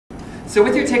So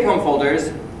with your take-home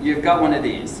folders, you've got one of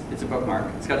these. It's a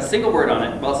bookmark. It's got a single word on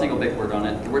it, well, a single big word on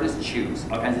it. The word is choose.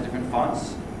 All kinds of different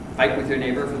fonts. Fight with your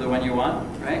neighbor for the one you want,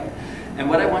 right? And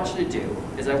what I want you to do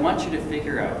is I want you to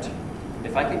figure out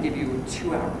if I could give you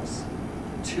 2 hours,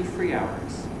 2 free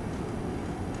hours,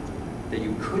 that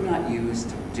you could not use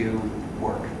to do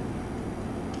work.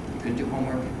 You couldn't do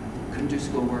homework, you couldn't do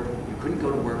schoolwork, you couldn't go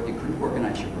to work, you couldn't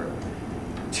organize your work.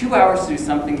 2 hours to do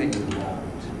something that you loved.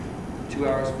 2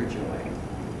 hours for joy.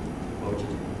 What would you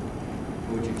do?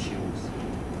 Who would you choose?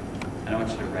 And I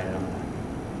want you to write it on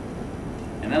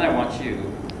that. And then I want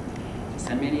you to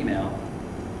send me an email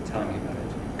telling me about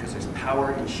it. Because there's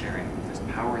power in sharing. There's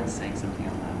power in saying something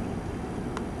out loud.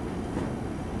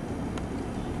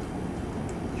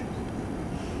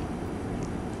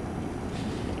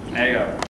 There you go.